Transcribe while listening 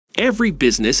Every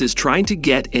business is trying to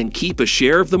get and keep a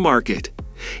share of the market.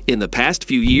 In the past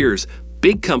few years,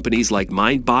 big companies like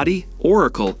MindBody,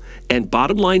 Oracle, and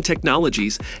Bottomline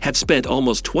Technologies have spent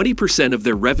almost 20% of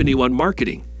their revenue on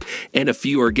marketing, and a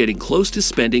few are getting close to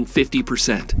spending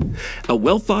 50%. A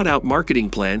well-thought-out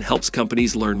marketing plan helps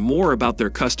companies learn more about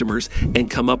their customers and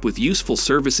come up with useful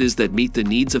services that meet the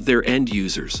needs of their end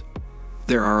users.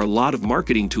 There are a lot of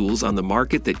marketing tools on the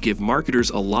market that give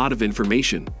marketers a lot of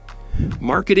information.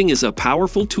 Marketing is a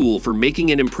powerful tool for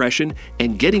making an impression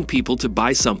and getting people to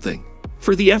buy something.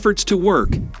 For the efforts to work,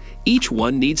 each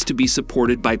one needs to be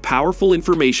supported by powerful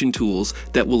information tools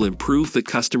that will improve the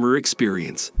customer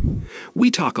experience.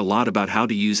 We talk a lot about how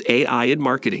to use AI in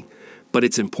marketing, but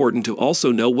it's important to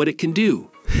also know what it can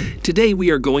do. Today we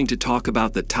are going to talk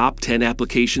about the top 10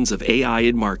 applications of AI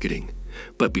in marketing.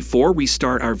 But before we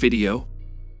start our video,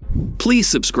 please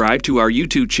subscribe to our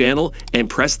YouTube channel and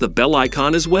press the bell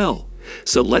icon as well.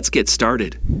 So let's get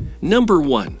started. Number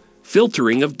 1.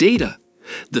 Filtering of data.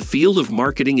 The field of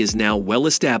marketing is now well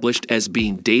established as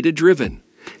being data-driven.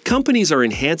 Companies are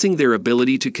enhancing their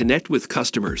ability to connect with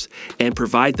customers and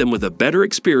provide them with a better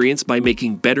experience by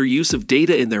making better use of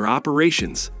data in their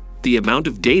operations. The amount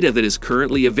of data that is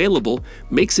currently available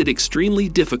makes it extremely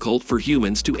difficult for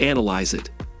humans to analyze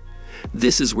it.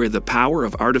 This is where the power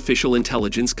of artificial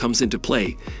intelligence comes into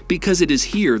play, because it is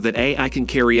here that AI can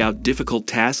carry out difficult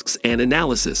tasks and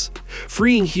analysis,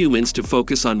 freeing humans to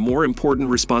focus on more important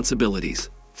responsibilities.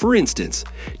 For instance,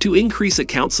 to increase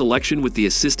account selection with the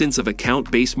assistance of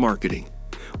account-based marketing,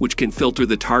 which can filter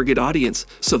the target audience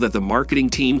so that the marketing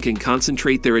team can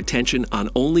concentrate their attention on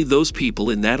only those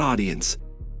people in that audience.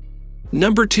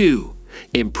 Number 2.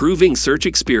 Improving search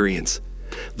experience.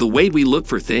 The way we look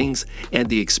for things and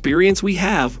the experience we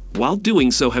have while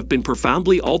doing so have been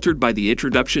profoundly altered by the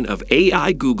introduction of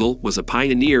AI. Google was a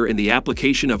pioneer in the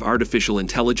application of artificial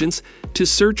intelligence to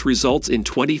search results in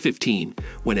 2015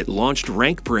 when it launched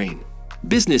RankBrain.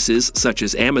 Businesses such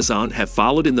as Amazon have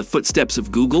followed in the footsteps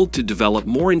of Google to develop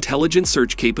more intelligent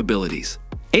search capabilities.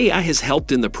 AI has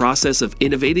helped in the process of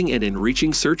innovating and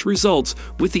enriching search results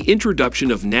with the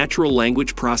introduction of natural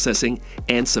language processing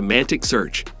and semantic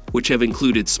search, which have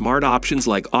included smart options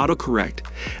like autocorrect,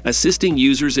 assisting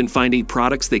users in finding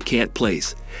products they can't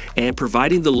place, and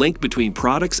providing the link between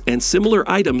products and similar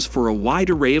items for a wide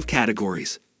array of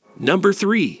categories. Number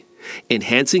 3.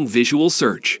 Enhancing visual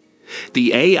search.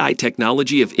 The AI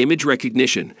technology of image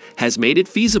recognition has made it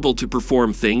feasible to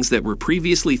perform things that were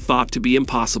previously thought to be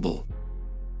impossible.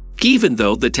 Even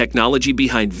though the technology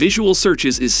behind visual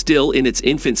searches is still in its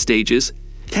infant stages,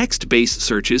 text-based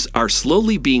searches are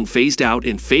slowly being phased out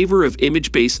in favor of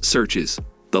image-based searches.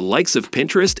 The likes of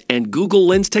Pinterest and Google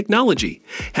Lens technology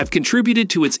have contributed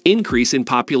to its increase in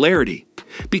popularity.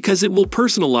 Because it will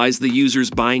personalize the user's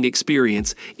buying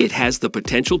experience, it has the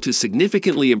potential to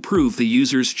significantly improve the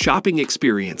user's shopping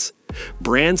experience.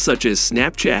 Brands such as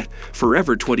Snapchat,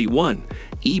 Forever 21,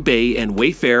 eBay, and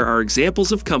Wayfair are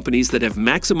examples of companies that have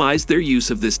maximized their use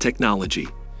of this technology.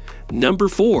 Number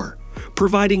 4.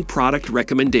 Providing product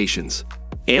recommendations.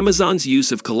 Amazon's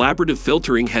use of collaborative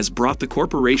filtering has brought the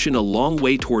corporation a long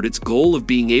way toward its goal of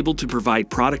being able to provide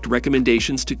product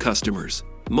recommendations to customers.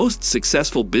 Most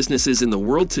successful businesses in the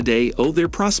world today owe their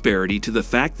prosperity to the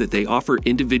fact that they offer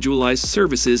individualized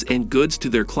services and goods to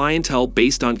their clientele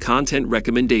based on content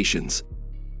recommendations.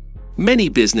 Many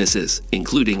businesses,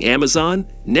 including Amazon,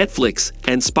 Netflix,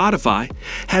 and Spotify,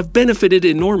 have benefited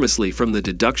enormously from the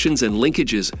deductions and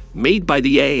linkages made by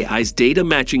the AI's data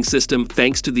matching system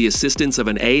thanks to the assistance of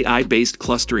an AI-based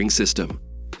clustering system.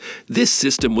 This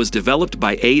system was developed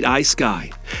by AI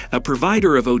Sky, a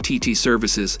provider of OTT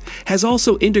services, has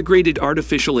also integrated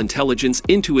artificial intelligence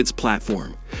into its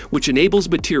platform, which enables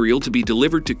material to be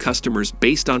delivered to customers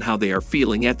based on how they are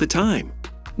feeling at the time.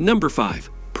 Number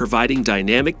 5. Providing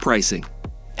dynamic pricing.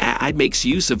 AI makes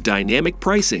use of dynamic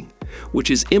pricing,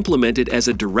 which is implemented as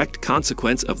a direct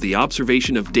consequence of the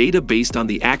observation of data based on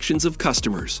the actions of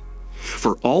customers.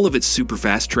 For all of its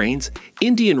superfast trains,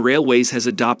 Indian Railways has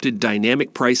adopted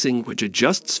dynamic pricing, which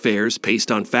adjusts fares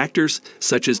based on factors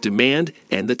such as demand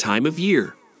and the time of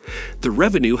year. The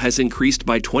revenue has increased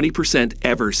by 20%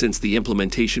 ever since the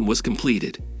implementation was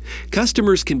completed.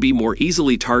 Customers can be more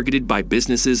easily targeted by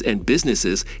businesses, and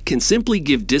businesses can simply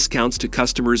give discounts to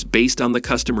customers based on the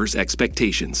customer's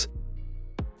expectations.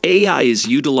 AI is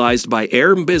utilized by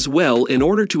Airbnb as well in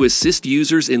order to assist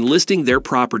users in listing their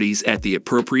properties at the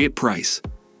appropriate price.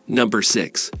 Number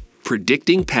 6.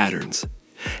 Predicting patterns.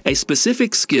 A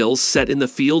specific skill set in the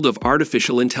field of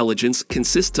artificial intelligence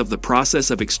consists of the process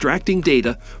of extracting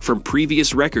data from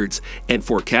previous records and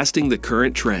forecasting the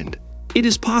current trend. It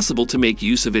is possible to make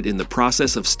use of it in the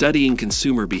process of studying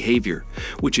consumer behavior,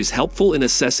 which is helpful in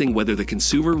assessing whether the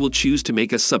consumer will choose to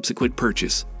make a subsequent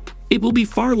purchase. It will be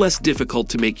far less difficult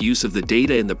to make use of the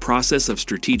data in the process of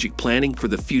strategic planning for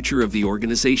the future of the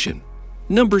organization.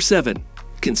 Number 7.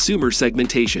 Consumer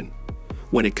segmentation.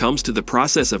 When it comes to the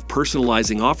process of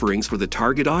personalizing offerings for the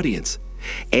target audience,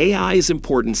 AI is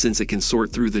important since it can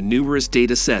sort through the numerous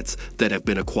data sets that have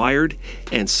been acquired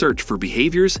and search for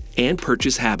behaviors and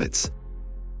purchase habits.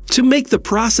 To make the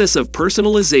process of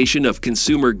personalization of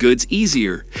consumer goods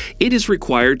easier, it is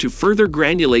required to further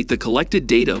granulate the collected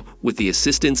data with the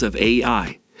assistance of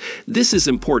AI. This is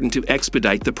important to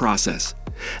expedite the process.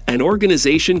 An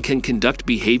organization can conduct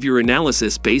behavior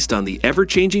analysis based on the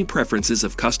ever-changing preferences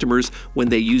of customers when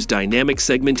they use dynamic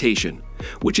segmentation,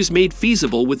 which is made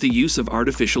feasible with the use of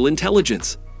artificial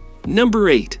intelligence. Number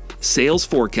 8. Sales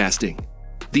forecasting.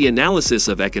 The analysis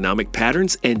of economic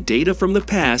patterns and data from the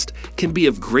past can be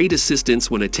of great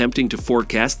assistance when attempting to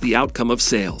forecast the outcome of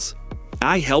sales.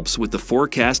 AI helps with the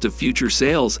forecast of future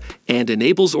sales and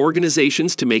enables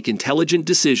organizations to make intelligent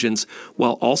decisions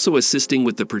while also assisting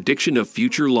with the prediction of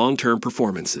future long-term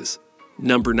performances.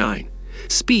 Number 9.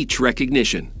 Speech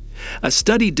recognition. A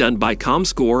study done by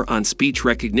ComScore on speech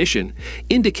recognition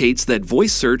indicates that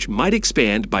voice search might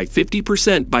expand by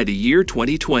 50% by the year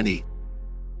 2020.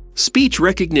 Speech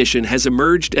recognition has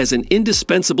emerged as an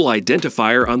indispensable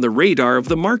identifier on the radar of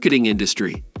the marketing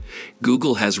industry.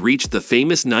 Google has reached the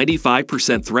famous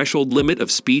 95% threshold limit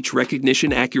of speech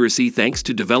recognition accuracy thanks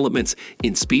to developments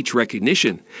in speech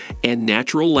recognition and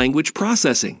natural language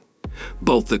processing.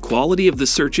 Both the quality of the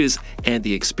searches and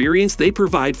the experience they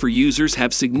provide for users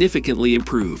have significantly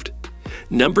improved.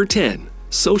 Number 10.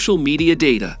 Social media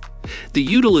data. The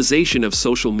utilization of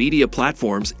social media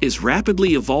platforms is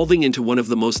rapidly evolving into one of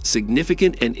the most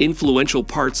significant and influential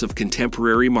parts of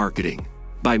contemporary marketing.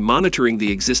 By monitoring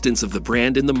the existence of the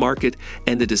brand in the market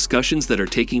and the discussions that are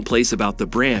taking place about the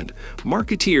brand,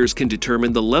 marketeers can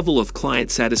determine the level of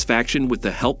client satisfaction with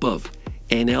the help of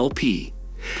NLP.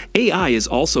 AI is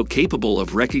also capable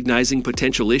of recognizing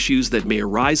potential issues that may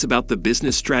arise about the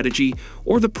business strategy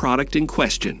or the product in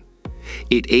question.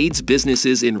 It aids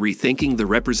businesses in rethinking the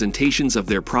representations of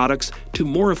their products to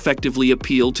more effectively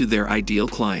appeal to their ideal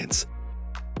clients.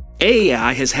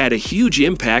 AI has had a huge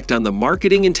impact on the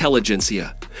marketing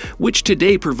intelligentsia, which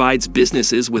today provides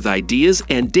businesses with ideas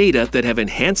and data that have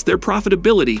enhanced their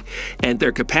profitability and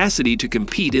their capacity to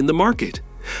compete in the market.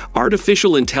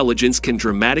 Artificial intelligence can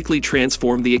dramatically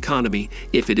transform the economy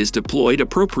if it is deployed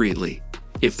appropriately.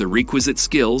 If the requisite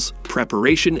skills,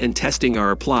 preparation, and testing are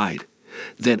applied,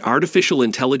 then artificial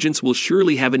intelligence will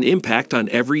surely have an impact on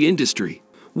every industry.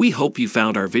 We hope you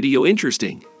found our video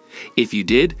interesting. If you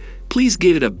did, please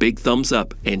give it a big thumbs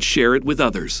up and share it with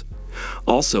others.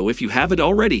 Also, if you haven't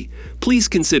already, please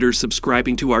consider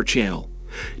subscribing to our channel.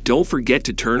 Don't forget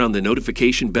to turn on the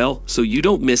notification bell so you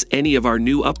don't miss any of our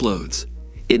new uploads.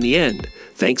 In the end,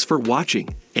 thanks for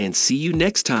watching and see you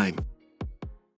next time.